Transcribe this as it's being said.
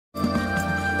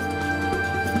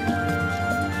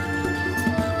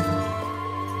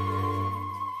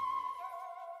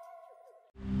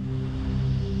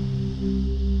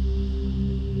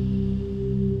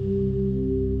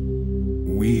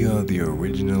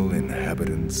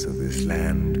inhabitants of this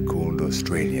land called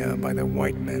Australia by the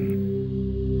white men.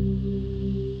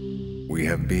 We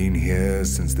have been here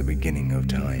since the beginning of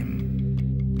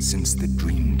time, since the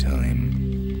dream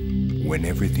time, when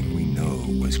everything we know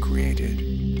was created.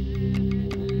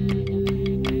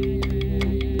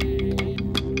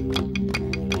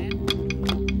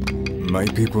 My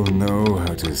people know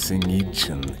how to sing each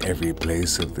and every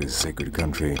place of this sacred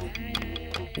country,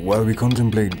 while we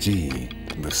contemplate Ji,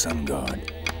 the sun god.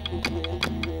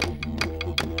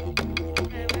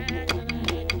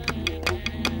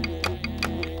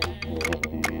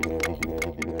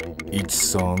 Each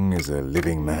song is a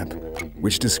living map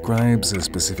which describes a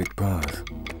specific path,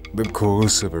 the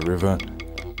course of a river,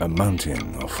 a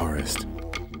mountain or forest.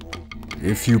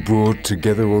 If you brought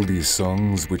together all these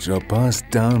songs which are passed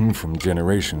down from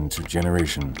generation to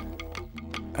generation,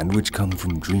 and which come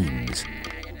from dreams,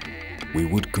 we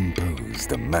would compose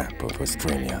the map of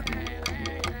Australia.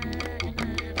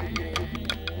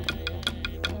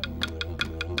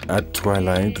 At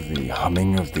twilight, the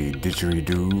humming of the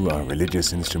didgeridoo, our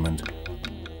religious instrument,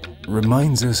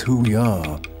 reminds us who we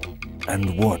are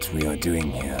and what we are doing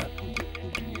here.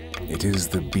 It is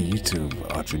the beat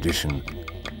of our tradition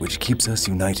which keeps us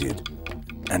united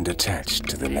and attached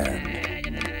to the land.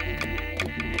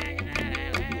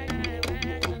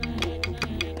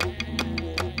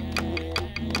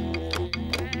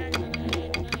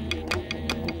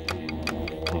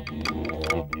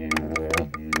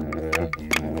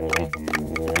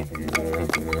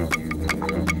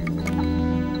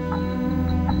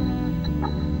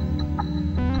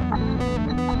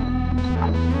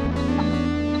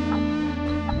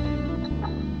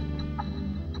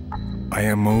 I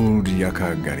am old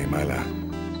Yaka Garimala,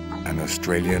 an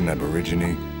Australian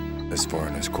aborigine, as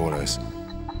foreigners call us,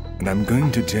 and I'm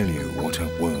going to tell you what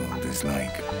our world is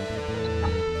like.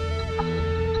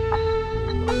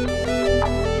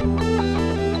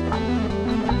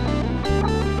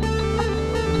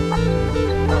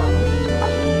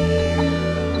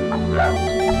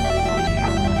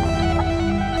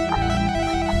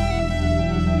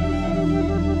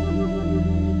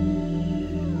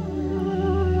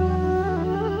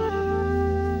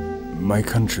 My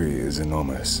country is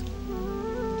enormous.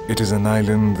 It is an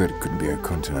island that could be a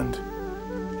continent.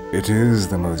 It is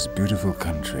the most beautiful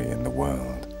country in the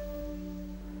world.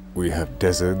 We have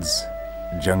deserts,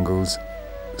 jungles,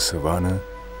 savanna,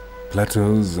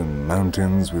 plateaus and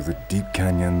mountains with deep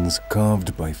canyons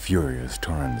carved by furious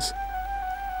torrents.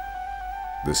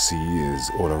 The sea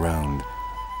is all around.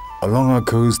 Along our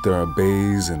coast there are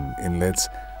bays and inlets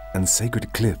and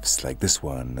sacred cliffs like this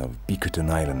one of Beakerton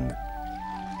Island.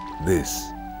 This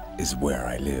is where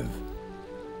I live.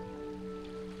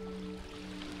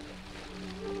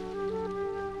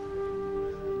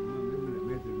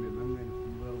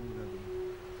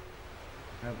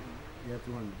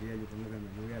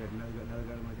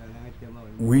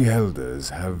 We elders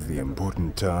have the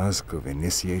important task of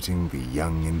initiating the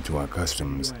young into our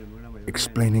customs,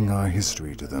 explaining our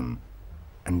history to them,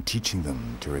 and teaching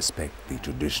them to respect the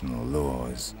traditional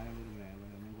laws.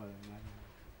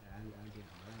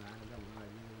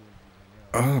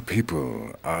 Our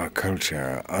people, our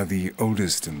culture, are the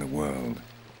oldest in the world.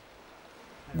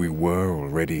 We were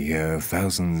already here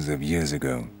thousands of years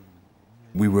ago.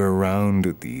 We were around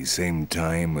at the same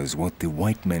time as what the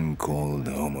white men called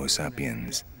Homo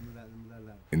sapiens.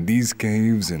 In these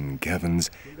caves and caverns,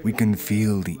 we can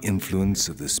feel the influence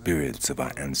of the spirits of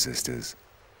our ancestors.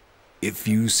 If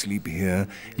you sleep here,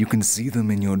 you can see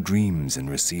them in your dreams and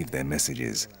receive their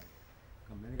messages.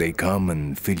 They come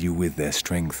and fill you with their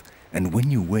strength, and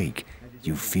when you wake,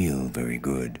 you feel very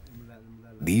good.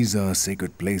 These are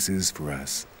sacred places for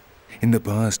us. In the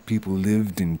past, people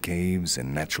lived in caves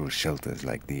and natural shelters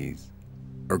like these.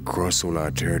 Across all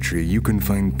our territory, you can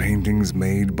find paintings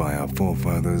made by our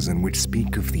forefathers and which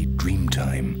speak of the dream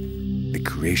time, the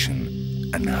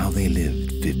creation, and how they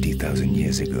lived 50,000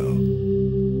 years ago.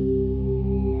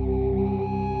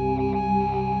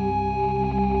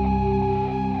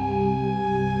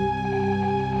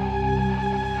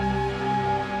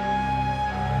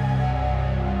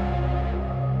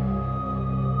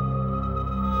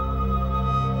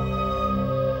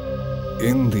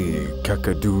 In the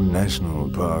Kakadu National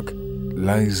Park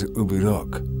lies Ubi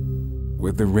Rock,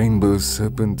 where the rainbow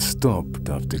serpent stopped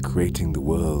after creating the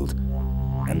world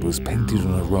and was painted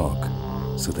on a rock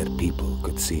so that people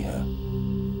could see her.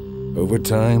 Over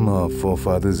time, our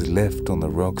forefathers left on the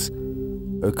rocks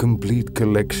a complete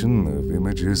collection of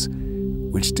images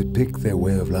which depict their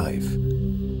way of life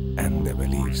and their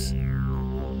beliefs.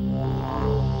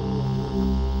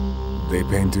 They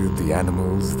painted the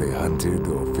animals they hunted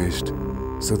or fished,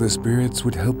 so the spirits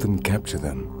would help them capture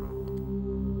them.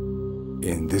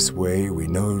 In this way, we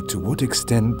know to what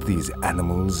extent these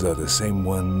animals are the same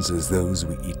ones as those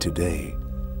we eat today.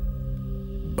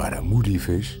 Barramundi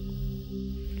fish,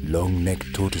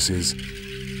 long-necked tortoises,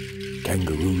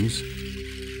 kangaroos,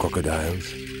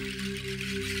 crocodiles,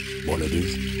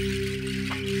 wallabies.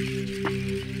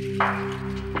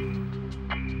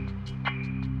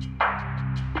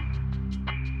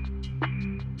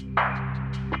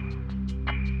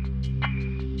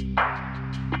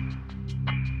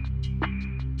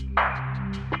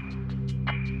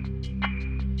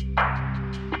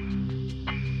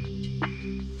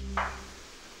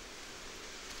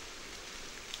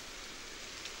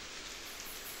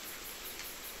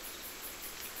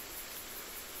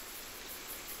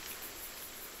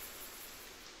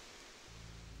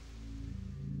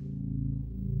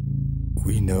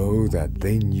 We know that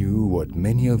they knew what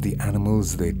many of the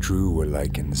animals they drew were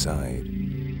like inside,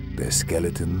 their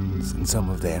skeletons and some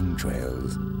of their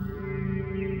entrails.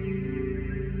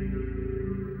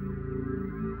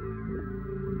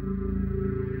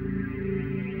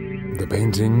 The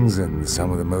paintings in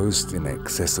some of the most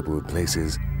inaccessible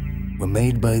places were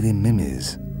made by the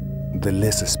mimes, the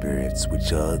lesser spirits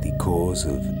which are the cause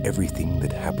of everything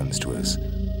that happens to us,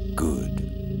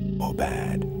 good or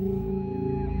bad.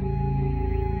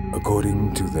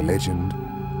 According to the legend,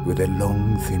 with their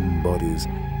long, thin bodies,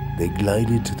 they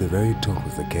glided to the very top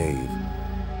of the cave,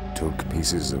 took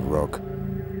pieces of rock,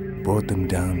 brought them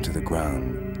down to the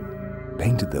ground,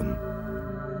 painted them,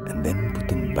 and then put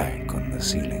them back on the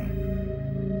ceiling.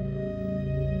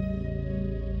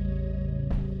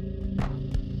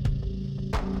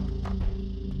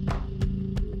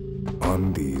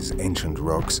 On these ancient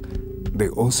rocks, they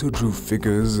also drew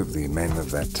figures of the men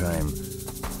of that time,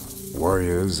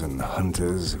 warriors and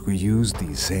hunters who used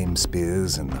these same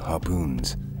spears and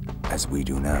harpoons as we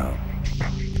do now.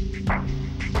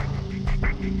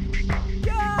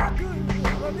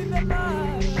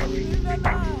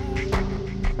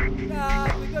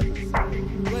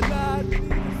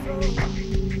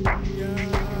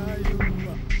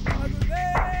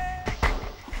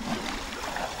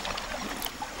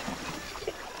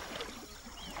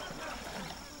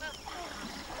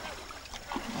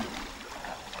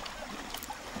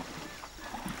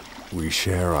 We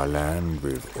share our land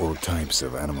with all types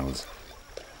of animals.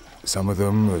 Some of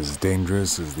them as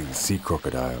dangerous as the sea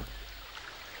crocodile,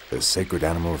 a sacred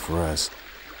animal for us,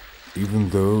 even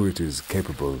though it is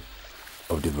capable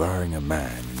of devouring a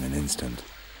man in an instant.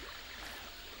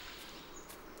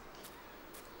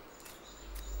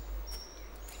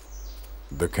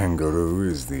 The kangaroo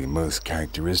is the most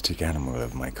characteristic animal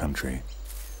of my country.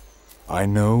 I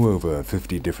know over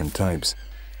 50 different types,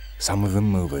 some of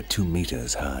them over 2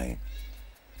 meters high.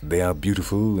 They are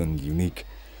beautiful and unique.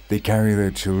 They carry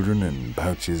their children in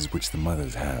pouches which the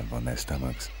mothers have on their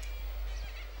stomachs.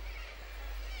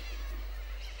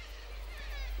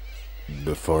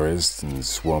 The forests and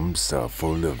swamps are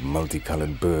full of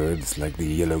multicolored birds like the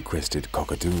yellow-crested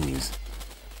cockatoos.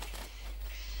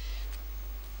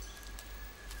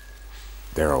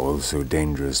 There are also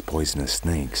dangerous poisonous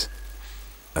snakes,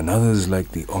 and others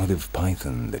like the olive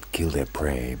python that kill their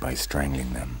prey by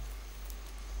strangling them.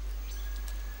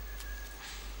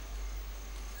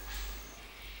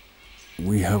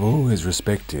 We have always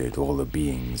respected all the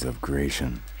beings of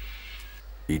creation.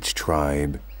 Each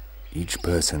tribe, each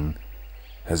person,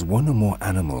 has one or more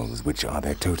animals which are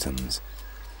their totems,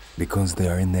 because they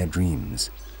are in their dreams,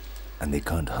 and they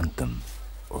can't hunt them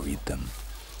or eat them.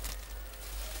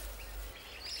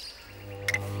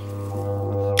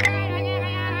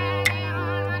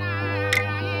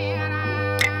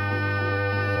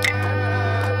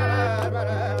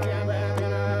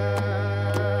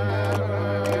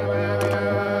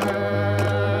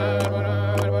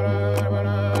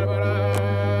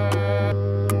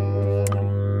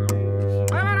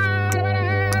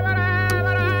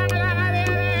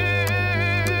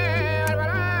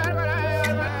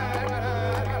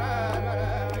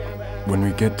 When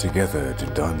we get together to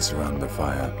dance around the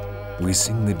fire, we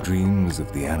sing the dreams of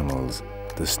the animals,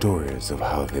 the stories of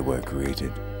how they were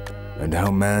created, and how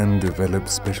man developed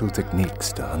special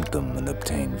techniques to hunt them and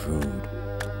obtain food.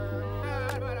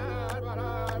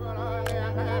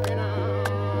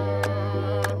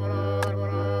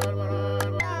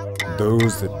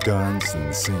 Those that dance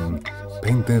and sing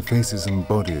paint their faces and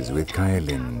bodies with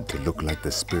kaolin to look like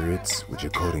the spirits which,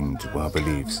 according to our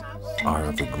beliefs, are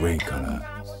of a gray color.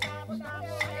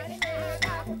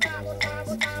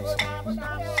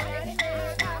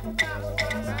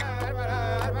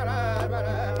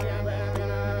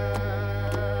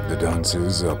 The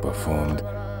dances are performed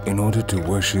in order to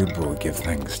worship or give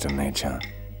thanks to nature.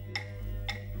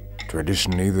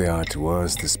 Traditionally, they are to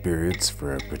us the spirits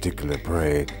for a particular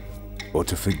prey, or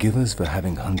to forgive us for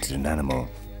having hunted an animal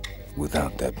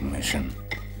without their permission.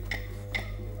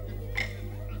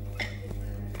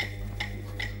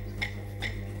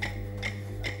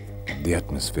 The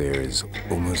atmosphere is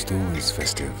almost always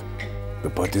festive. The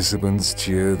participants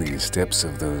cheer the steps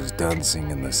of those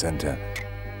dancing in the center,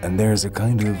 and there is a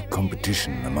kind of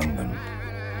competition among them.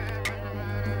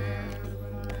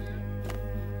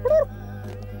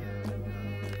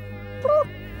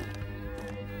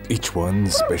 Each one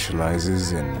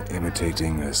specializes in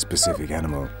imitating a specific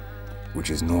animal, which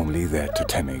is normally their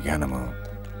totemic animal.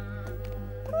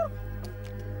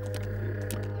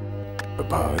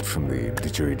 Apart from the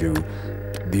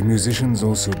didgeridoo, the musicians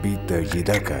also beat their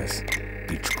yidakas.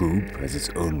 Each group has its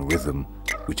own rhythm,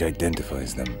 which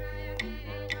identifies them.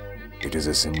 It is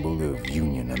a symbol of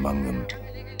union among them.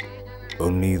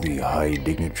 Only the high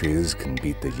dignitaries can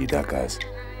beat the yidakas.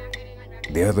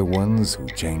 They are the ones who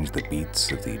change the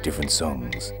beats of the different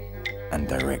songs and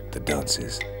direct the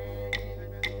dances.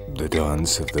 The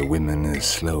dance of the women is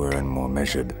slower and more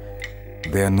measured.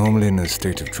 They are normally in a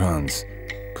state of trance,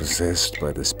 possessed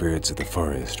by the spirits of the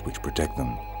forest which protect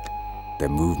them. Their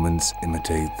movements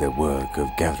imitate their work of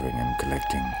gathering and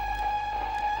collecting.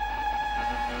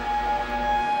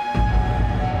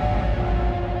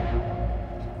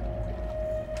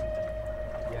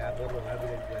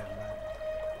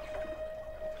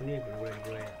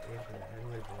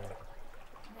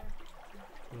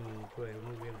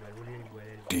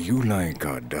 Do you like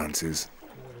our dances?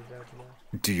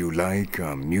 Do you like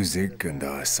our music and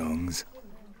our songs?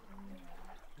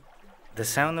 The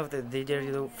sound of the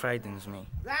didgeridoo frightens me.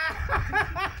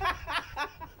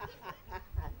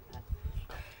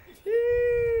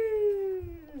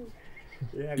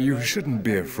 You shouldn't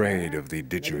be afraid of the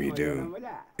didgeridoo.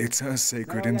 It's a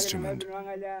sacred instrument.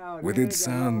 With its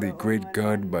sound, the great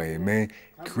god Baime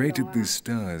created the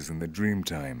stars in the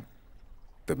dreamtime.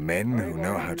 The men who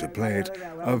know how to play it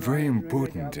are very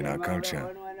important in our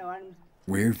culture.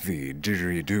 With the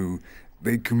didgeridoo,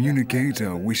 they communicate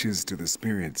our wishes to the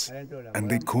spirits, and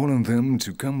they call on them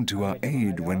to come to our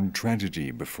aid when tragedy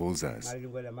befalls us.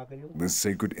 This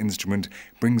sacred instrument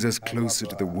brings us closer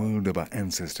to the world of our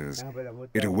ancestors.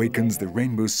 It awakens the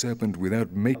rainbow serpent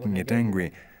without making it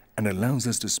angry, and allows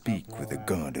us to speak with the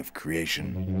God of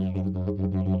creation.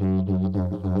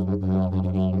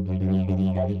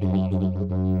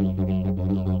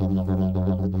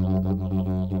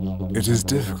 It is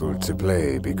difficult to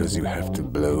play because you have to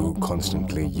blow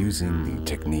constantly using the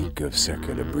technique of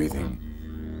circular breathing.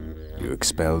 You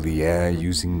expel the air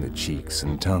using the cheeks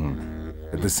and tongue,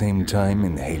 at the same time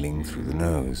inhaling through the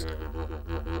nose.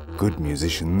 Good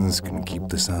musicians can keep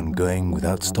the sound going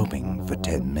without stopping for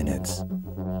 10 minutes.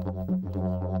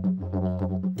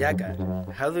 Yaka,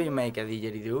 how do you make a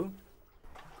didgeridoo?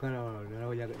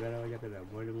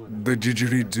 The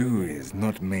didgeridoo is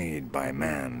not made by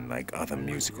man like other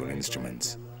musical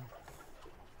instruments.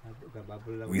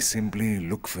 We simply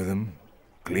look for them,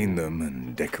 clean them,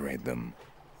 and decorate them.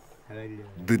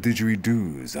 The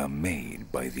didgeridoos are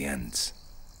made by the ants.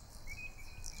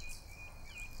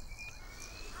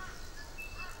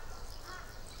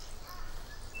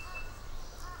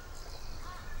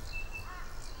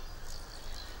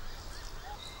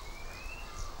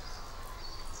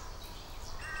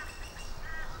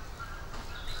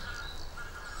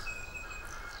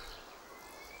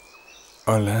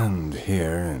 Our land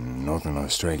here in northern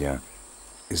Australia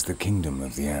is the kingdom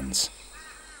of the ants.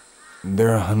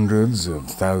 There are hundreds of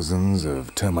thousands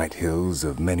of termite hills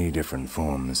of many different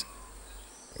forms.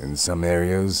 In some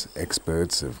areas,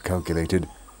 experts have calculated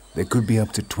there could be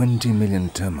up to 20 million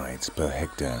termites per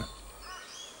hectare.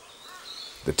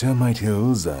 The termite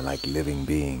hills are like living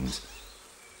beings.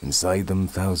 Inside them,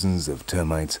 thousands of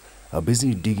termites are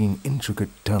busy digging intricate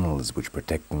tunnels which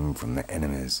protect them from their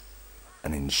enemies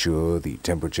and ensure the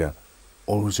temperature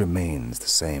always remains the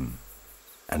same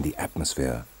and the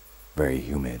atmosphere very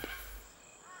humid.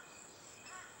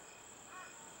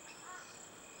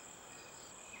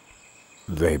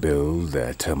 They build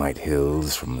their termite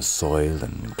hills from soil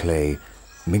and clay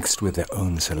mixed with their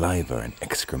own saliva and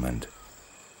excrement.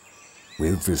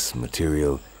 With this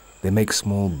material, they make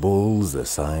small balls the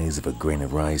size of a grain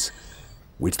of rice,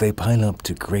 which they pile up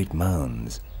to great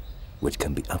mounds, which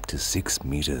can be up to 6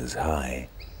 meters high.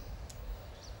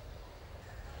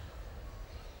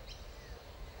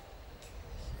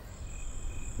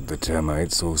 The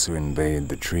termites also invade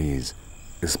the trees,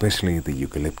 especially the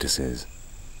eucalyptuses.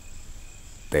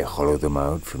 They hollow them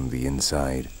out from the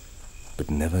inside, but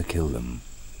never kill them.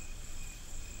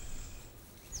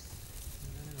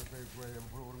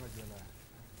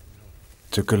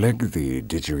 To collect the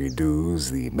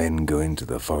didgeridoos, the men go into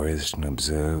the forest and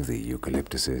observe the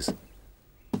eucalyptuses.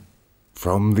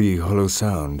 From the hollow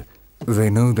sound, they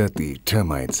know that the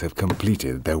termites have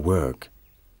completed their work.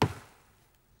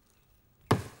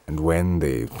 And when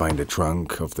they find a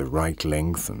trunk of the right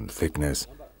length and thickness,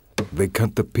 they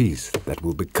cut the piece that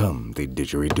will become the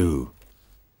didgeridoo.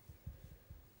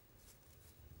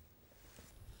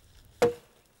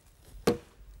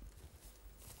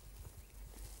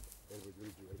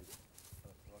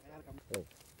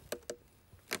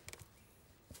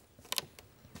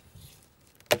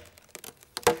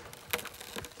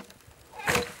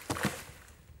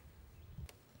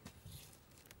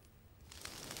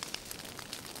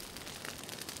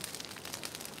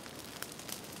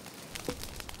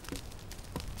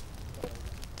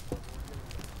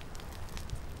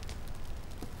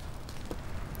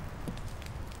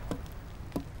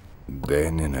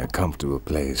 Then, in a comfortable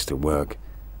place to work,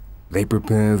 they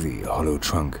prepare the hollow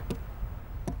trunk.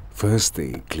 First,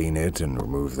 they clean it and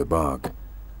remove the bark.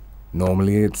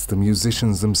 Normally, it's the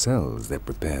musicians themselves that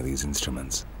prepare these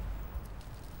instruments.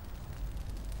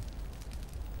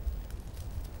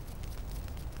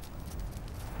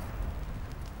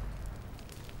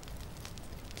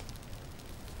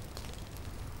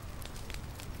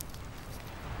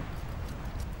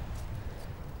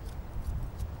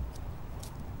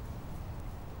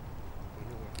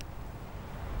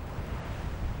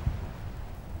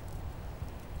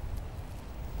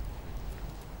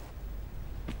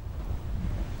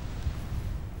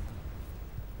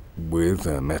 With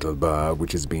a metal bar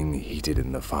which has been heated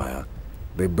in the fire,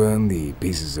 they burn the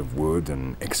pieces of wood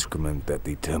and excrement that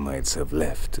the termites have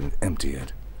left and empty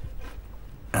it.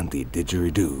 And the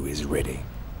didgeridoo is ready.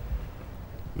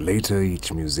 Later,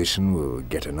 each musician will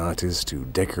get an artist to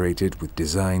decorate it with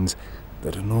designs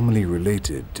that are normally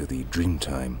related to the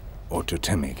Dreamtime or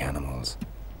totemic animals.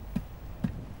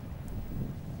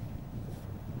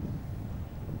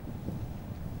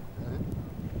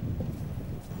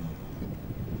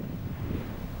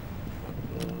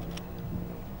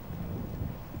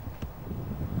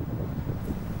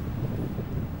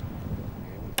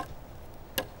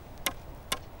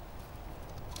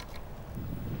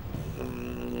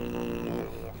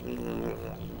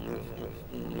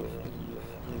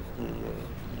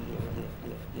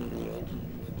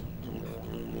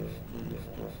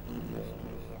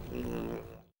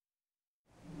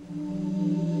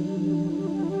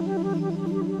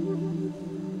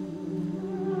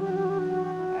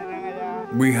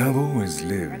 We have always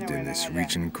lived in this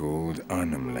region called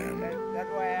Arnhem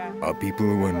Land. Our people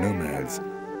were nomads,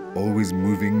 always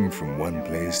moving from one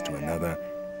place to another,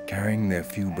 carrying their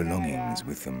few belongings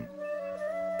with them.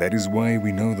 That is why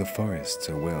we know the forest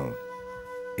so well.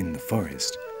 In the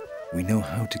forest, we know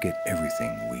how to get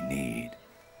everything we need.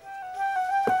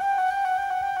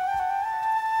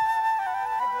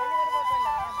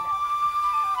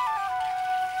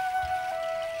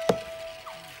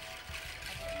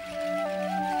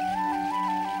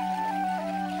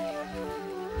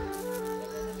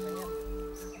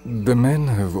 The men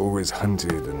have always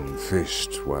hunted and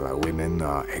fished, while our women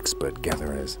are expert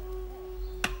gatherers.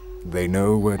 They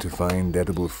know where to find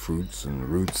edible fruits and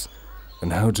roots,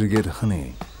 and how to get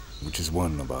honey, which is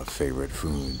one of our favorite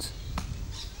foods.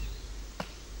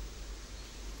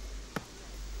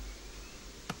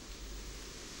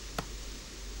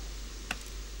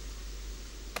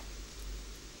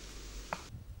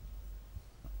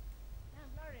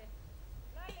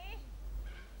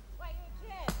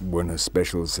 When a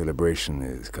special celebration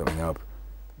is coming up,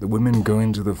 the women go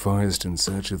into the forest in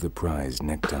search of the prized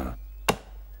nectar.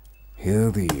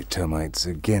 Here the termites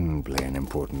again play an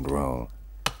important role.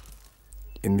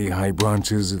 In the high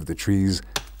branches of the trees,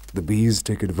 the bees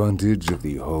take advantage of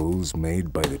the holes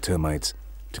made by the termites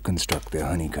to construct their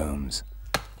honeycombs.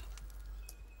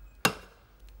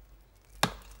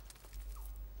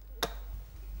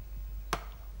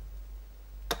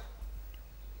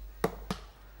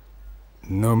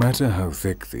 No matter how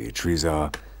thick the trees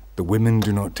are, the women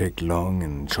do not take long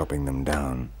in chopping them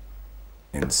down.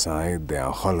 Inside, they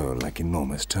are hollow like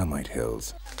enormous termite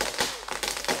hills.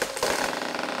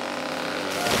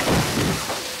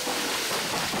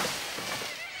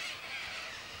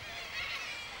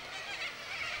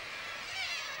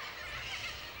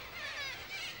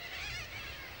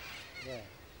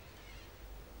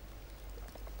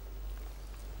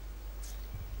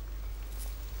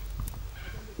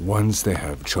 Once they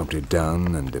have chopped it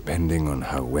down, and depending on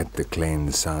how wet the clay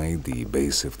inside the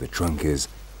base of the trunk is,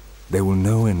 they will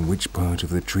know in which part of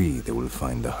the tree they will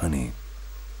find the honey.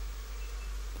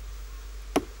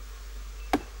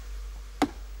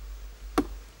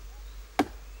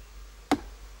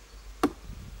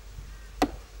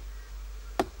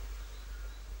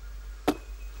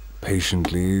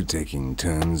 Patiently taking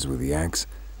turns with the axe,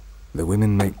 the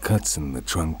women make cuts in the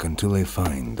trunk until they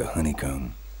find the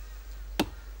honeycomb.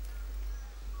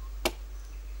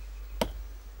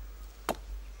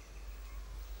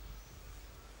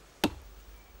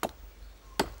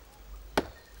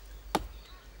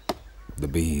 The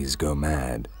bees go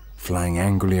mad, flying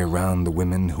angrily around the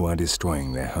women who are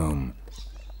destroying their home.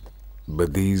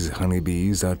 But these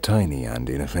honeybees are tiny and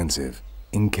inoffensive,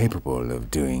 incapable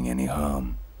of doing any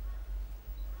harm.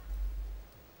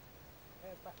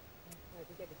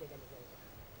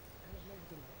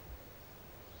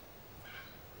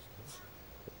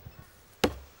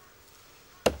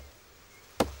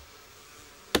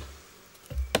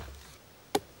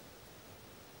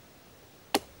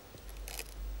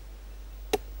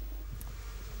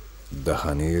 The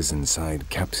honey is inside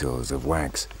capsules of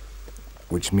wax,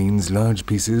 which means large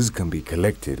pieces can be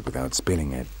collected without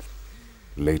spilling it.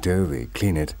 Later, they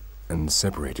clean it and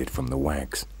separate it from the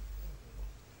wax.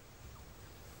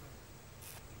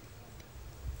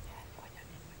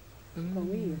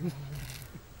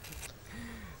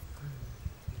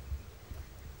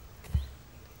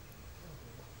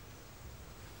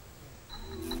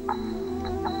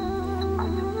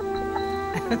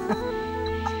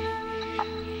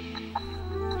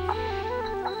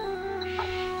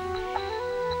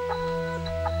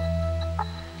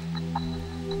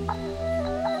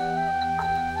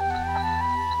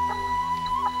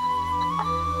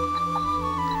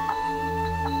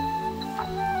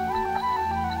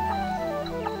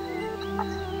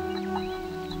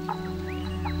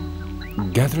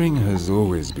 Gathering has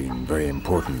always been very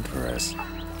important for us.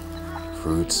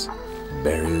 Fruits,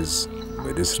 berries,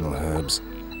 medicinal herbs,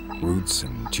 roots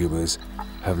and tubers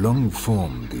have long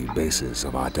formed the basis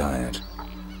of our diet.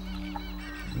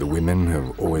 The women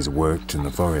have always worked in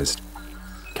the forest,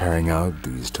 carrying out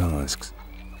these tasks.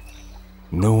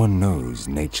 No one knows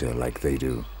nature like they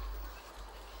do.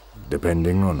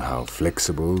 Depending on how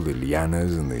flexible the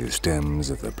lianas and the stems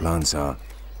of the plants are,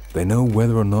 they know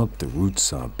whether or not the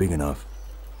roots are big enough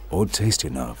or tasty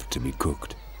enough to be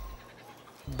cooked.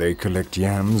 They collect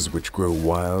yams which grow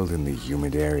wild in the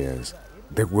humid areas.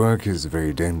 Their work is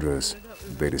very dangerous.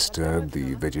 They disturb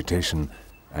the vegetation,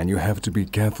 and you have to be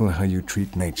careful how you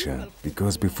treat nature,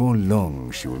 because before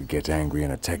long she will get angry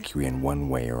and attack you in one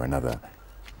way or another.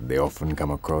 They often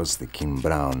come across the king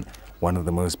brown, one of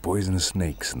the most poisonous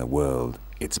snakes in the world.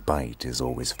 Its bite is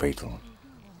always fatal.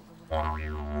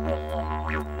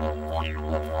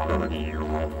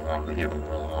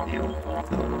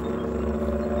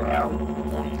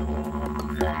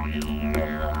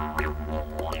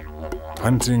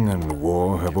 Hunting and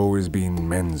war have always been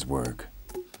men's work,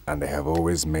 and they have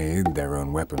always made their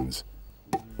own weapons.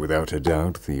 Without a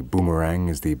doubt, the boomerang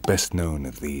is the best known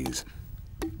of these.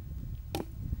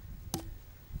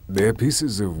 They are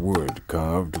pieces of wood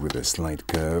carved with a slight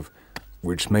curve,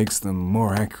 which makes them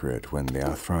more accurate when they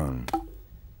are thrown.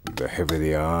 The heavier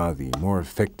they are, the more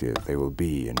effective they will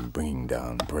be in bringing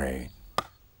down prey.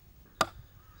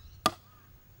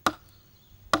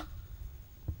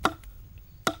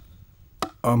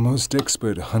 Our most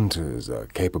expert hunters are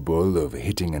capable of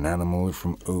hitting an animal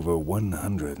from over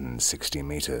 160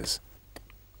 meters.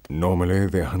 Normally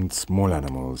they hunt small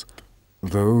animals,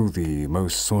 though the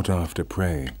most sought-after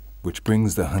prey, which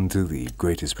brings the hunter the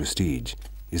greatest prestige,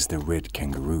 is the red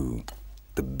kangaroo,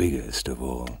 the biggest of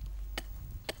all.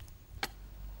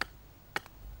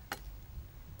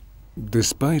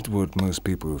 Despite what most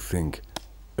people think,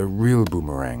 a real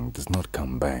boomerang does not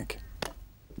come back.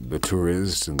 The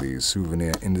tourist and the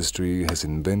souvenir industry has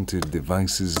invented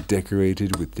devices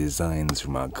decorated with designs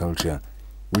from our culture,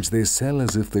 which they sell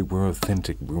as if they were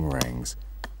authentic boomerangs.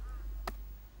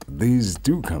 These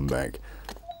do come back,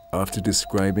 after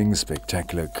describing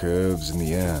spectacular curves in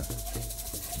the air.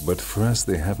 But for us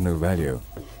they have no value.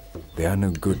 They are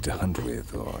no good to hunt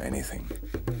with or anything.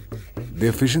 The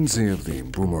efficiency of the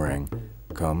boomerang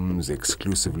comes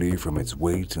exclusively from its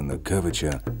weight and the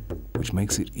curvature, which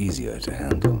makes it easier to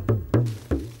handle.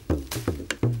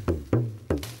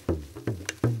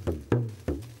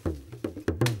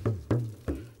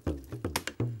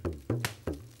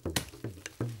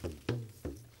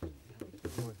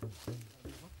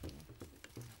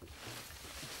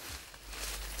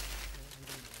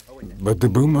 But the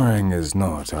boomerang is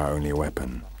not our only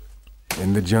weapon.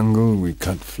 In the jungle, we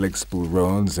cut flexible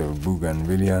rods of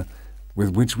bougainvillea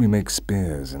with which we make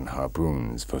spears and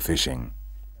harpoons for fishing.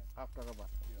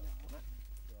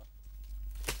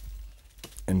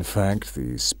 In fact,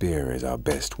 the spear is our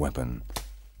best weapon.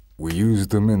 We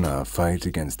used them in our fight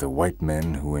against the white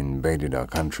men who invaded our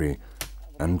country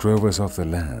and drove us off the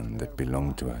land that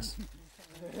belonged to us.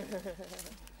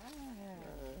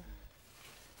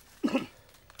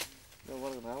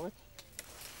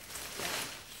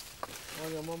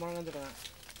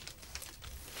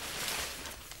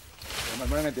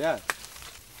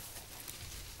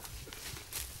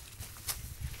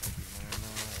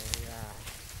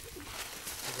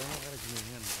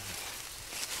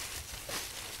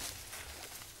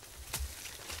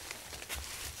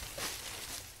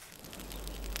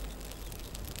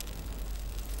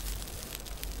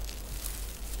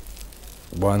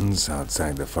 Once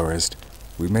outside the forest,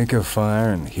 we make a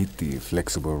fire and heat the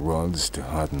flexible rods to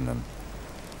harden them.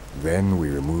 Then we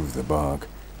remove the bark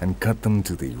and cut them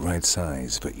to the right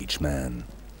size for each man.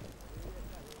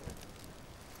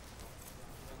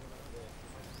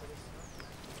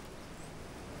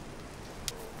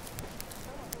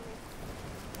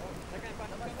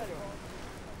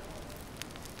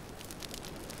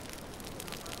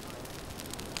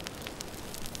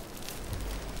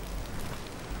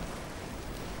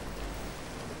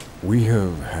 We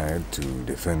have had to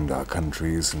defend our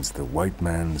country since the white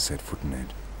man set foot in it.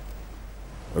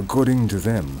 According to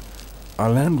them,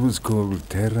 our land was called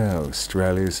Terra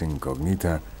Australis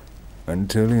Incognita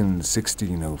until in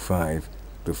 1605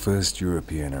 the first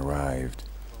European arrived,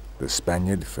 the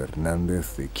Spaniard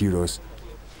Fernández de Quiros,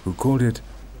 who called it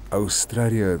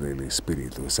Australia del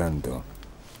Espíritu Santo.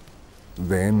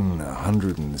 Then,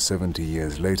 170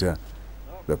 years later,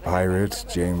 the pirate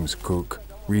James Cook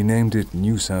renamed it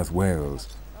New South Wales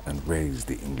and raised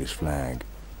the English flag.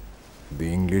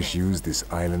 The English used this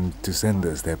island to send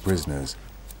us their prisoners.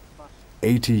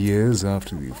 80 years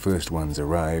after the first ones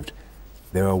arrived,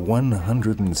 there are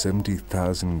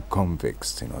 170,000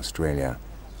 convicts in Australia.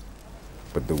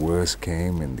 But the worst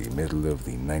came in the middle of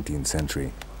the 19th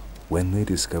century, when they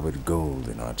discovered gold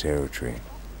in our territory.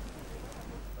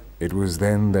 It was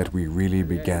then that we really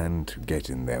began to get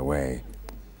in their way.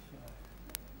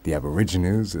 The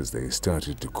aborigines, as they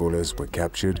started to call us, were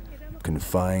captured,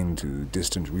 confined to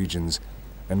distant regions,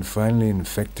 and finally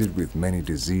infected with many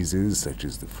diseases such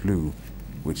as the flu,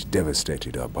 which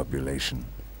devastated our population.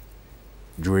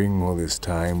 During all this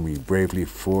time, we bravely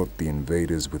fought the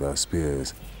invaders with our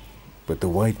spears, but the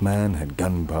white man had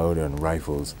gunpowder and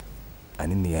rifles,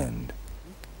 and in the end,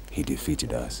 he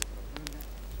defeated us.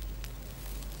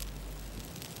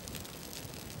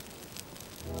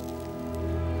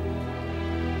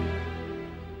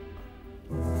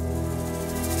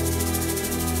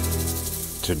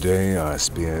 Today, our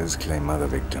spears claim other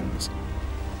victims.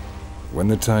 When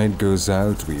the tide goes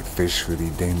out, we fish for the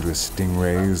dangerous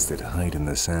stingrays that hide in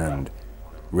the sand,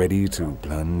 ready to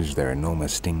plunge their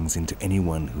enormous stings into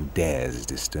anyone who dares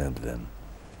disturb them.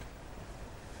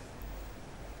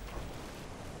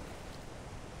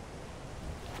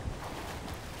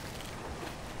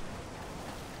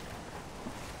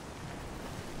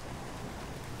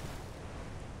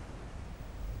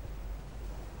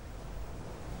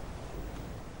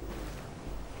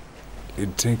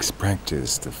 It takes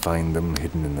practice to find them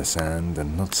hidden in the sand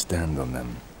and not stand on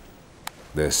them.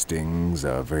 Their stings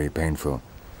are very painful,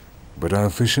 but our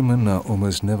fishermen are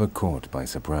almost never caught by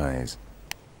surprise.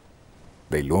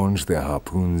 They launch their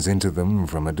harpoons into them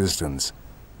from a distance.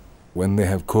 When they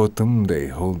have caught them, they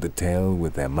hold the tail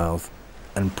with their mouth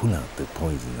and pull out the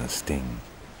poisonous sting.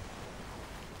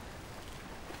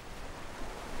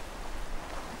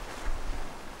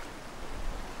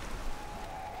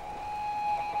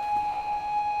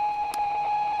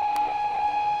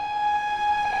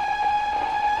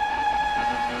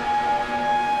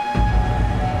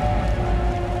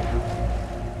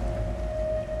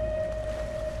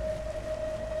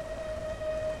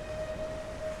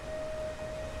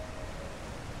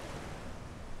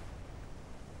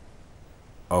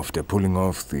 After pulling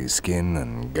off the skin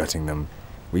and gutting them,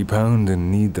 we pound and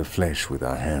knead the flesh with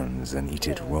our hands and eat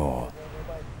it raw.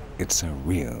 It's a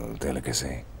real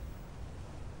delicacy.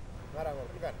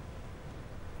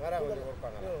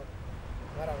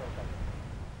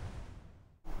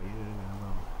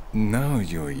 Now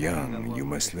you're young, you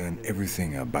must learn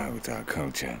everything about our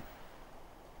culture.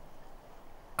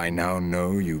 I now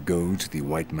know you go to the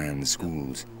white man's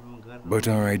schools, but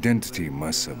our identity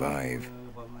must survive.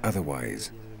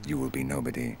 Otherwise, you will be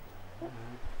nobody.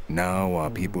 Now our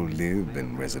people live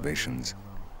in reservations.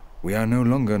 We are no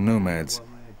longer nomads,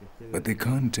 but they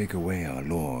can't take away our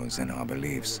laws and our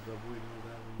beliefs.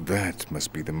 That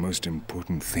must be the most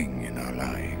important thing in our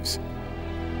lives.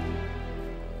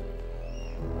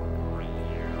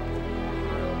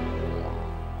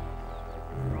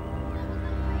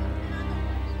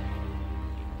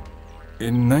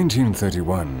 In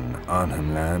 1931,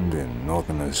 Arnhem Land in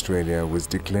northern Australia was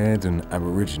declared an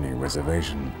Aborigine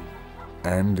reservation,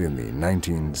 and in the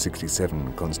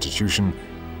 1967 Constitution,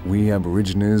 we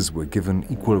aborigines were given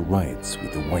equal rights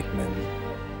with the white men.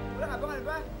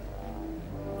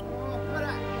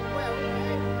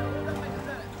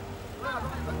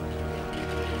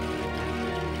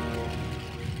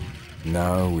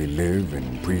 Now we live in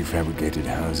prefabricated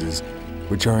houses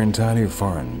which are entirely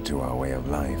foreign to our way of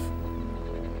life.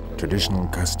 Traditional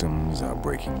customs are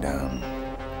breaking down.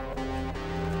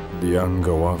 The young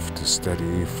go off to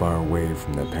study far away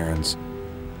from their parents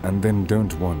and then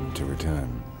don't want to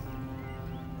return.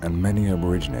 And many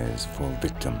aborigines fall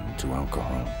victim to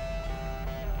alcohol.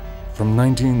 From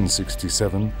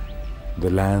 1967,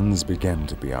 the lands began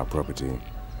to be our property.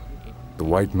 The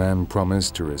white man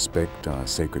promised to respect our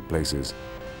sacred places,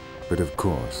 but of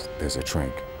course there's a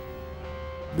trick.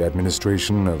 The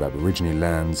administration of Aborigine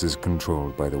lands is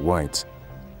controlled by the whites,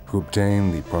 who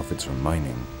obtain the profits from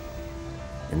mining.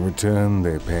 In return,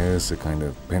 they pay us a kind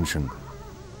of pension.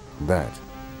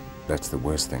 That's the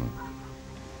worst thing.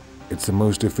 It's the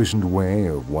most efficient way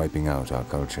of wiping out our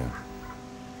culture.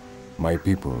 My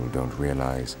people don't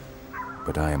realize,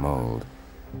 but I am old.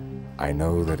 I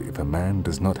know that if a man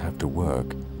does not have to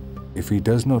work, if he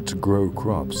does not grow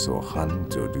crops or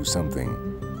hunt or do something,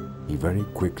 he very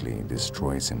quickly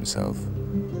destroys himself.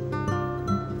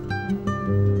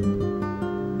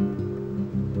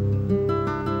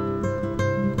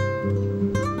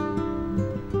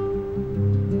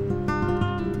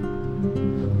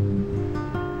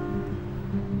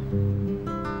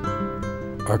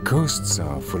 Our coasts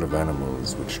are full of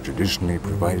animals which traditionally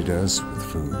provided us with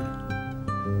food.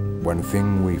 One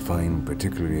thing we find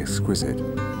particularly exquisite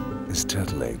is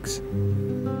turtle eggs.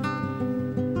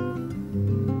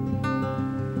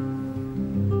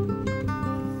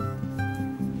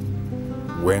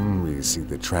 When we see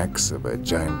the tracks of a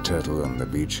giant turtle on the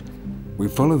beach, we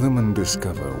follow them and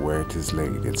discover where it has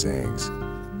laid its eggs.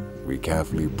 We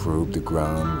carefully probe the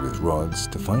ground with rods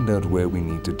to find out where we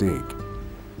need to dig,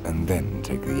 and then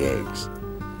take the eggs.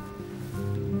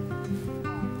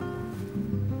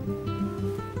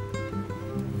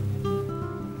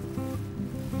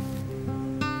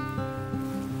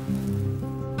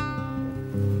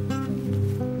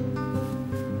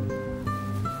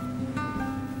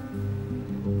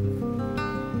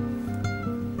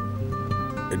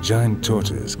 A giant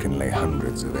tortoise can lay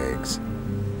hundreds of eggs.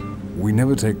 We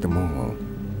never take them all.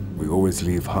 We always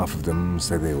leave half of them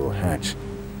so they will hatch,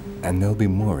 and there'll be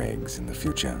more eggs in the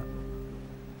future.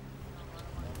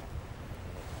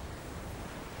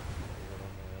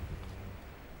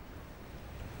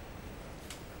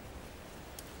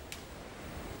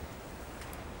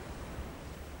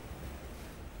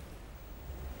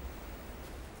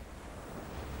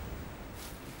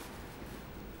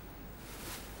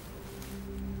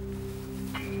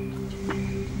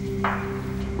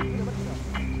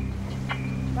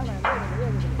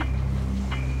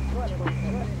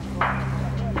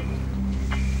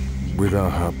 With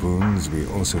our harpoons, we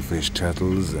also fish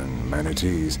turtles and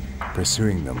manatees,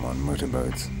 pursuing them on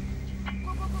motorboats.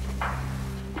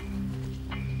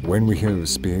 When we have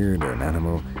speared an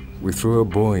animal, we throw a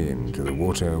buoy into the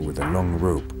water with a long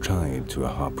rope tied to a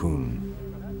harpoon.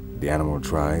 The animal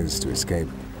tries to escape,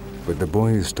 but the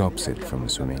buoy stops it from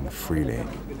swimming freely.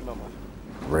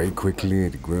 Very quickly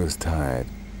it grows tired,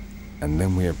 and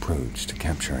then we approach to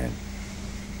capture it.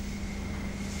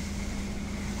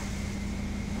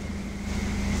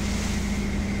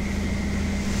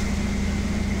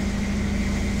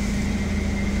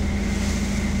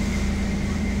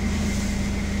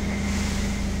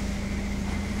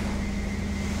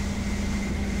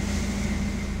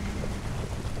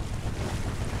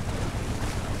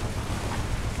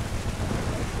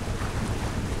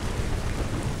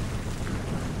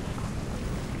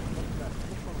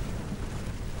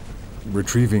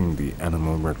 Retrieving the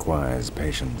animal requires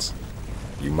patience.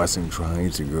 You mustn't try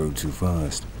to go too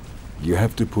fast. You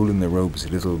have to pull in the ropes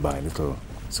little by little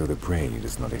so the prey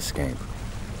does not escape.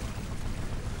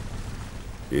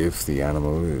 If the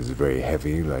animal is very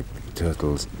heavy, like the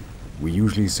turtles, we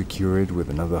usually secure it with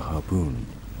another harpoon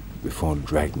before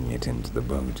dragging it into the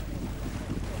boat.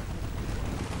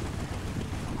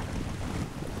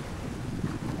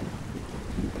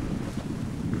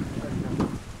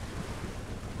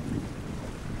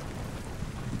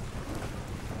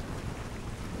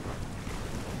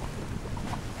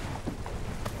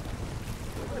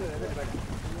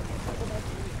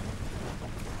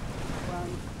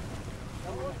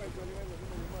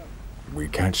 We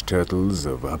catch turtles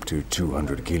of up to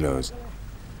 200 kilos,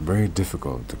 very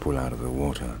difficult to pull out of the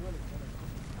water.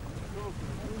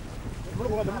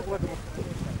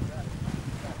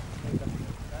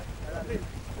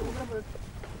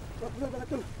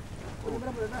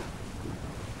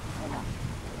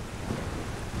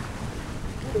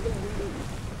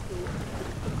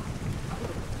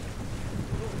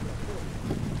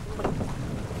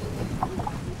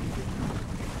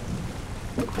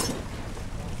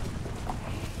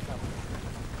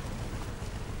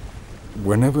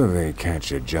 Whenever they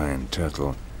catch a giant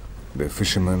turtle, the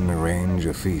fishermen arrange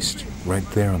a feast right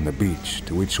there on the beach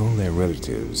to which all their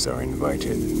relatives are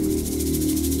invited.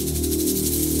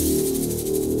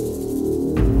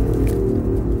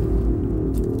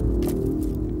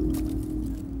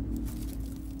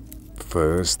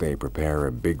 First, they prepare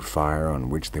a big fire on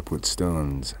which they put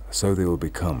stones so they will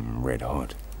become red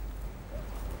hot.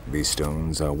 These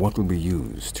stones are what will be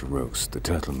used to roast the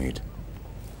turtle meat.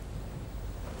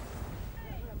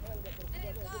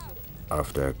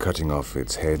 After cutting off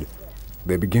its head,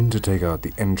 they begin to take out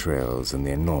the entrails and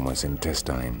the enormous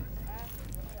intestine.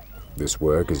 This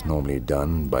work is normally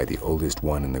done by the oldest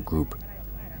one in the group.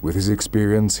 With his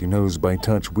experience, he knows by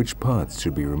touch which parts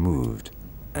should be removed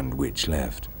and which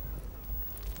left.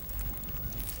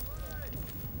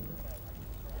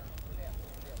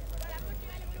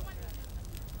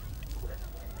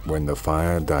 When the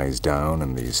fire dies down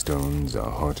and the stones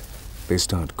are hot, they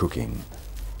start cooking.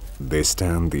 They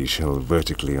stand the shell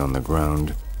vertically on the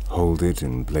ground, hold it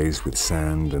in place with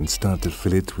sand, and start to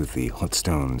fill it with the hot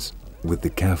stones, with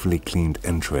the carefully cleaned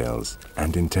entrails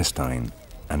and intestine,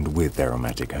 and with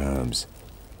aromatic herbs.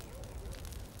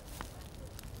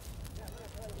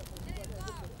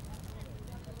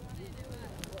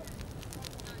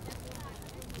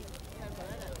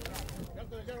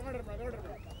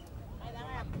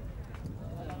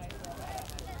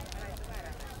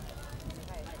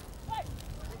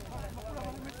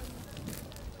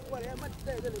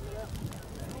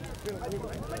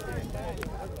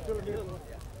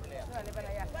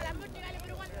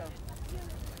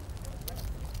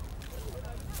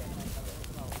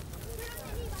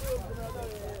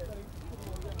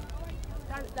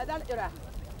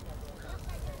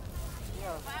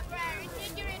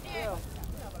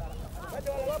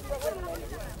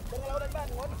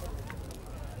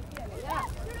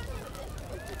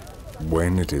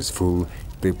 When it is full,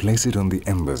 they place it on the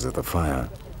embers of the fire.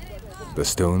 The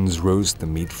stones roast the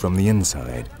meat from the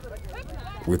inside.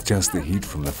 With just the heat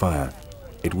from the fire,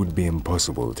 it would be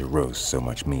impossible to roast so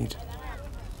much meat.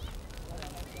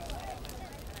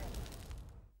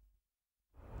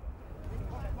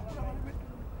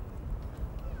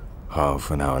 Half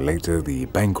an hour later, the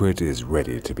banquet is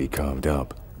ready to be carved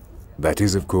up. That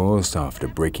is, of course, after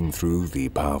breaking through the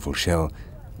powerful shell,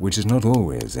 which is not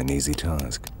always an easy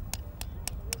task.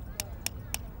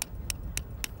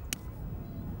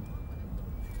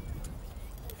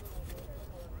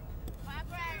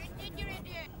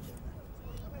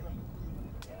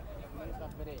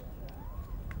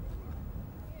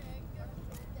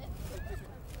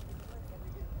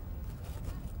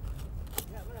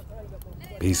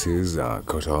 Pieces are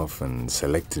cut off and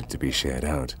selected to be shared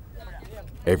out.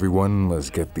 Everyone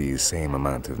must get the same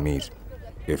amount of meat.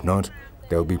 If not,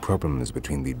 there will be problems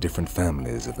between the different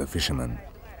families of the fishermen.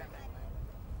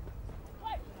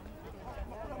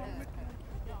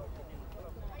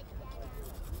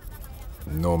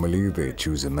 Normally, they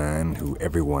choose a man who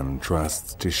everyone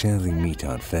trusts to share the meat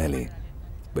out fairly,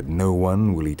 but no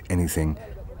one will eat anything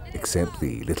except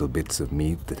the little bits of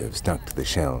meat that have stuck to the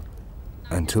shell,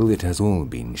 until it has all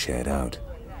been shared out.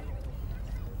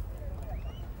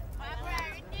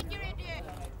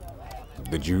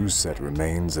 The juice that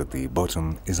remains at the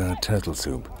bottom is our turtle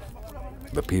soup.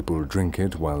 The people drink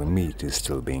it while the meat is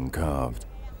still being carved.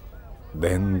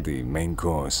 Then the main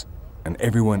course, and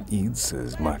everyone eats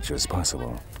as much as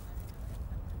possible.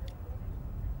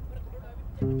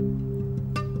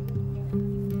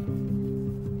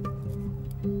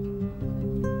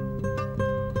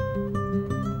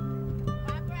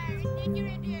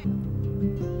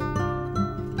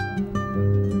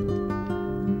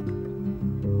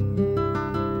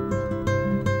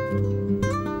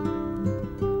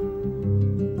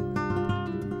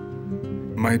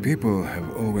 My people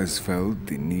have always felt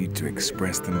the need to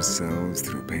express themselves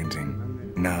through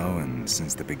painting, now and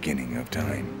since the beginning of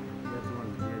time.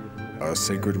 Our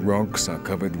sacred rocks are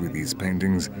covered with these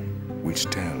paintings, which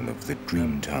tell of the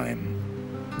dream time.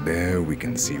 There we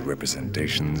can see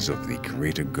representations of the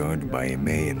Creator God by Ime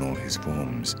in all his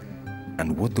forms,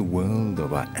 and what the world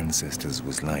of our ancestors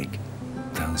was like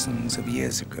thousands of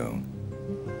years ago.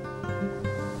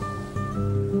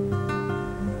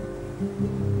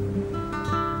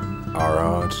 Our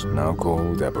art, now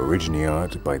called Aborigine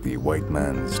art by the white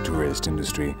man's tourist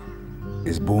industry,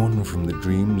 is born from the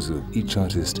dreams of each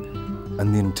artist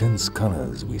and the intense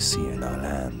colors we see in our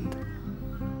land.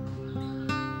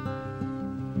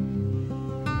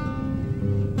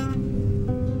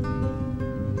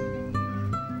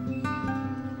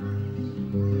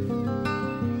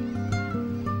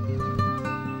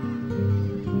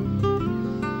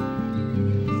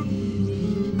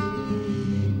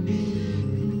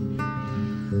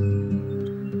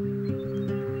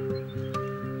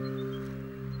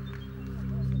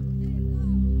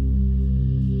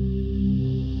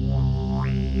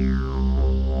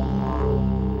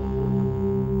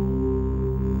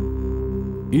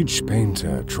 Each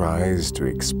painter tries to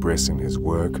express in his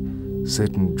work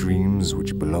certain dreams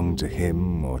which belong to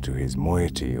him or to his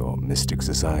moiety or mystic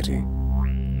society.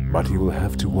 But he will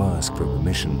have to ask for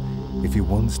permission if he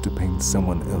wants to paint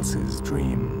someone else's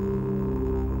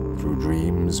dream. Through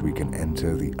dreams we can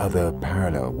enter the other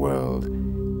parallel world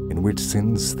in which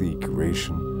since the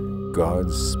creation,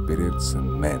 gods, spirits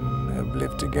and men have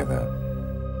lived together.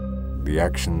 The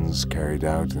actions carried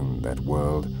out in that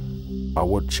world are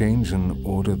what change and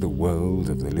order the world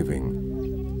of the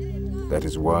living. That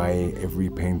is why every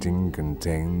painting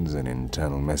contains an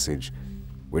internal message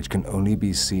which can only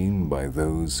be seen by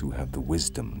those who have the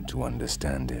wisdom to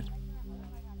understand it.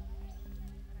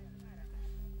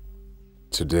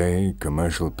 Today,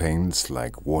 commercial paints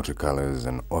like watercolors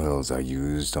and oils are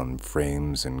used on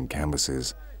frames and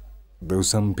canvases, though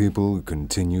some people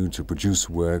continue to produce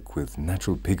work with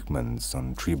natural pigments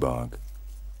on tree bark.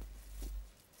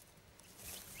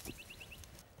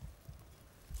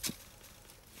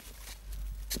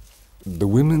 The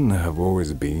women have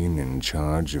always been in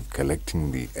charge of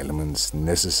collecting the elements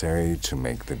necessary to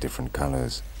make the different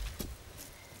colors.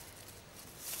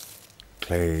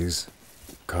 Clays,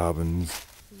 carbons,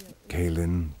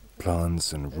 kaolin,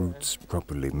 plants and roots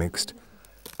properly mixed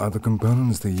are the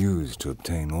components they use to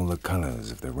obtain all the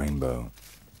colors of the rainbow.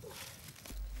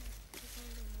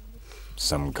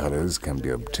 Some colors can be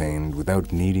obtained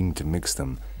without needing to mix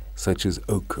them, such as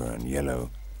ochre and yellow,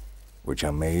 which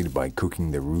are made by cooking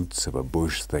the roots of a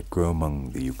bush that grow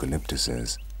among the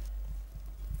eucalyptuses.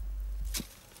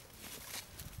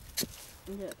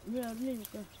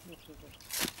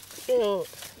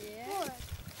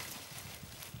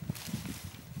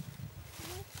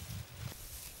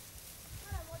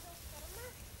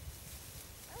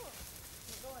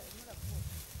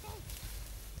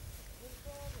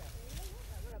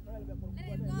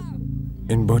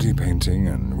 In body painting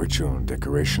and ritual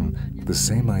decoration, the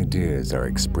same ideas are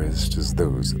expressed as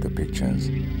those of the pictures.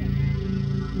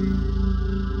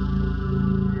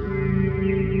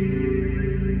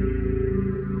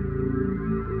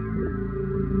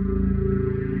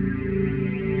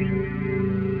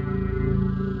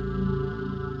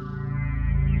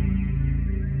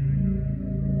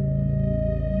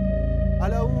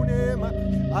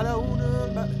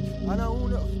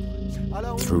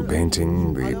 Through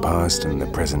painting, the past and the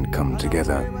present come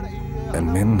together,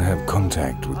 and men have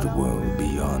contact with the world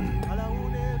beyond.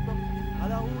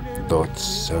 Dots,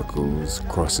 circles,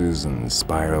 crosses, and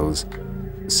spirals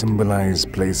symbolize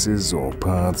places or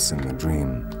paths in the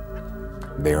dream.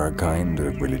 They are a kind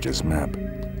of religious map.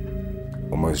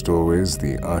 Almost always,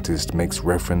 the artist makes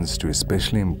reference to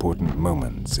especially important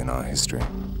moments in our history.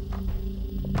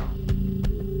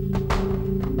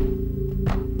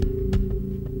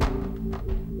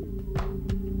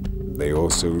 They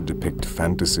also depict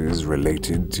fantasies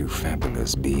related to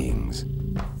fabulous beings.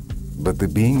 But the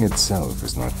being itself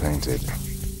is not painted,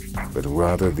 but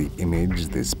rather the image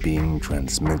this being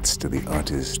transmits to the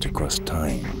artist across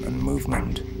time and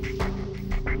movement.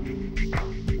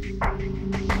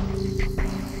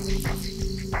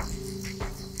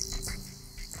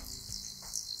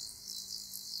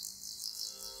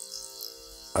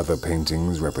 Other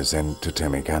paintings represent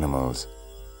totemic animals: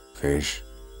 fish,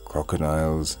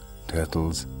 crocodiles,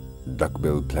 turtles,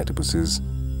 duck-billed platypuses,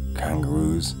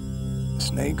 kangaroos,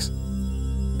 snakes.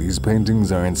 These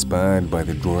paintings are inspired by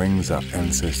the drawings our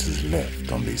ancestors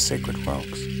left on these sacred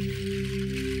rocks.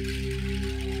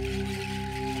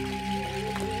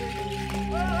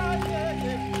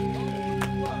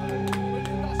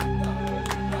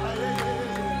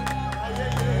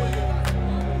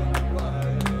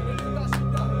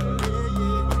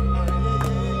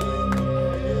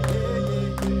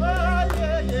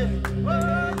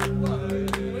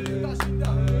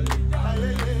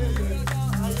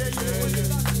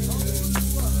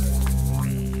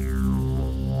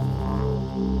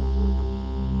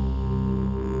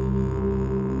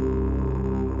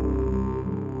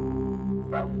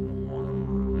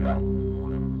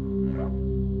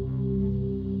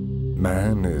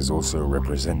 Man is also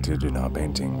represented in our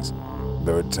paintings,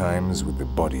 though at times with the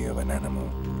body of an animal.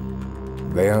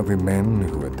 They are the men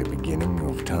who at the beginning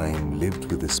of time lived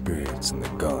with the spirits and the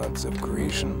gods of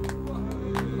creation.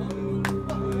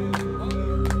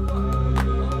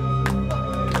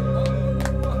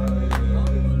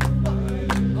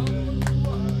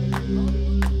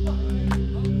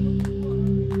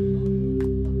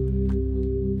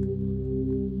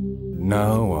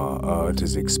 Now our art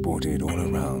is exported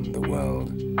all around the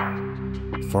world.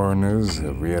 Foreigners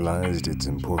have realized its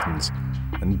importance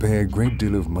and pay a great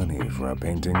deal of money for our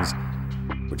paintings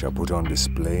which are put on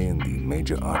display in the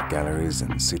major art galleries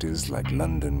in cities like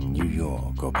London, New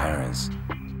York, or Paris.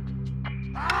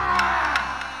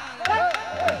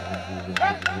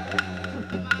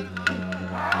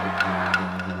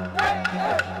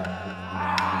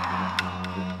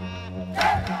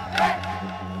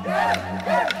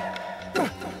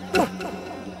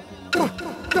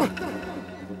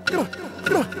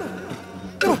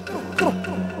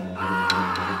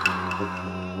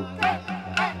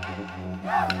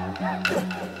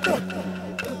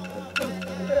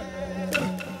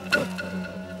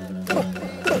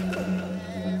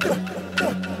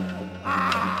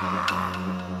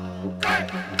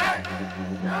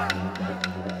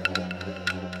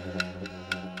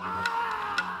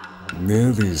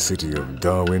 Near the city of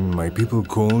Darwin, my people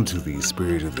call to the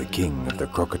spirit of the king of the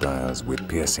crocodiles with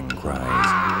piercing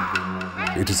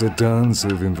cries. It is a dance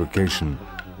of invocation.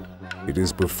 It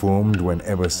is performed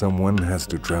whenever someone has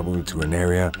to travel to an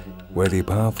area where the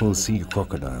powerful sea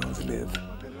crocodiles live.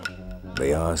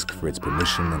 They ask for its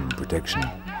permission and protection,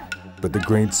 but the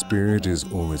great spirit is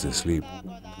always asleep,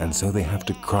 and so they have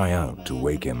to cry out to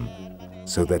wake him,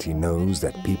 so that he knows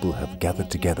that people have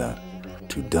gathered together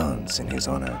to dance in his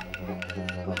honor.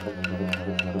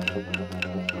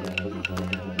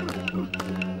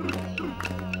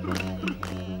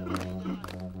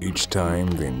 Each time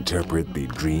they interpret the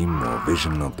dream or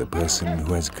vision of the person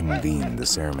who has convened the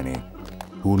ceremony,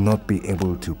 who will not be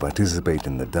able to participate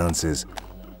in the dances,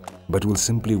 but will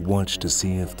simply watch to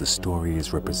see if the story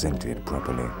is represented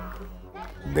properly.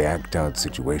 They act out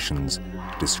situations,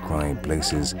 describe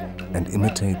places, and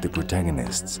imitate the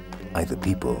protagonists, either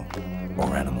people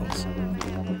or animals.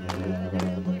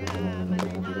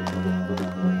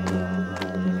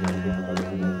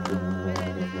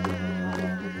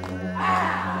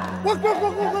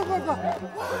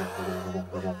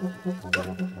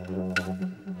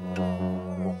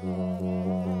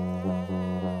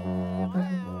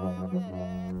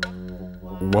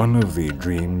 One of the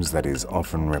dreams that is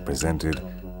often represented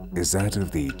is that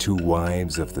of the two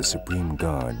wives of the supreme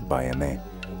god Bayame.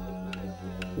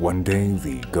 One day,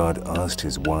 the god asked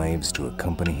his wives to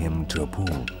accompany him to a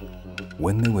pool.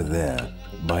 When they were there,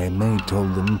 Bayame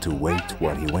told them to wait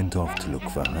while he went off to look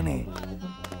for honey.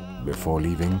 Before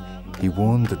leaving, he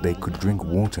warned that they could drink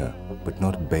water, but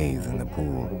not bathe in the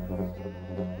pool.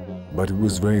 But it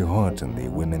was very hot and the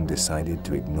women decided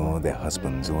to ignore their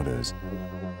husband's orders.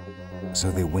 So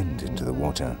they went into the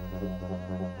water.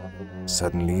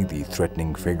 Suddenly, the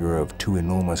threatening figure of two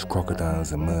enormous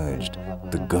crocodiles emerged,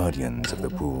 the guardians of the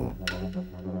pool.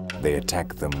 They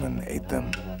attacked them and ate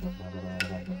them.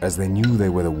 As they knew they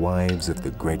were the wives of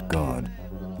the great god,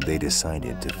 they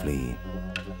decided to flee.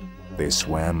 They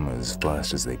swam as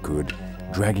fast as they could,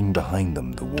 dragging behind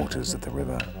them the waters of the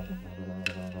river.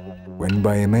 When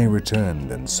Bayame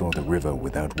returned and saw the river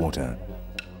without water,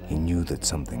 he knew that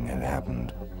something had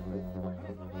happened.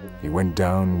 He went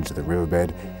down into the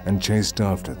riverbed and chased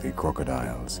after the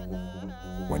crocodiles.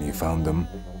 When he found them,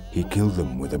 he killed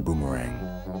them with a boomerang.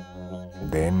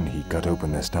 Then he cut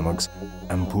open their stomachs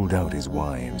and pulled out his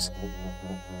wives.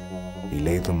 He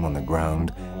laid them on the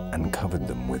ground and covered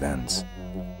them with ants.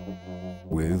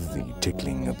 With the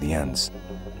tickling of the ants,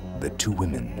 the two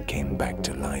women came back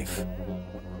to life.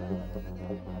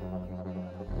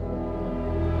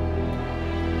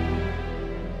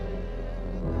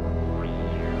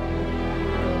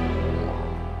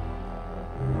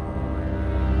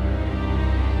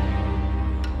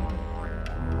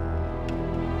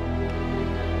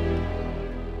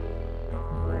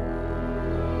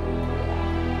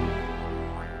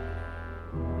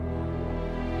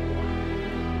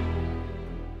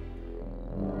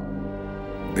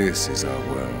 This is our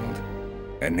world,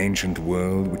 an ancient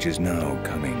world which is now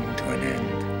coming to an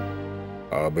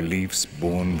end. Our beliefs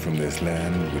born from this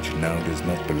land, which now does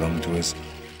not belong to us,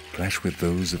 clash with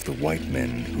those of the white men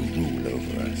who rule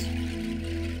over us.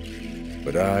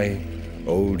 But I,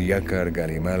 old Yakar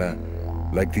Garimala,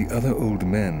 like the other old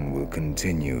men, will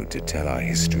continue to tell our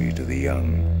history to the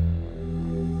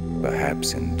young.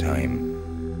 Perhaps in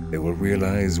time, they will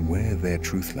realize where their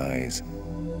truth lies,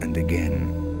 and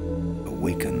again,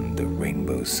 awaken the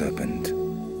rainbow serpent.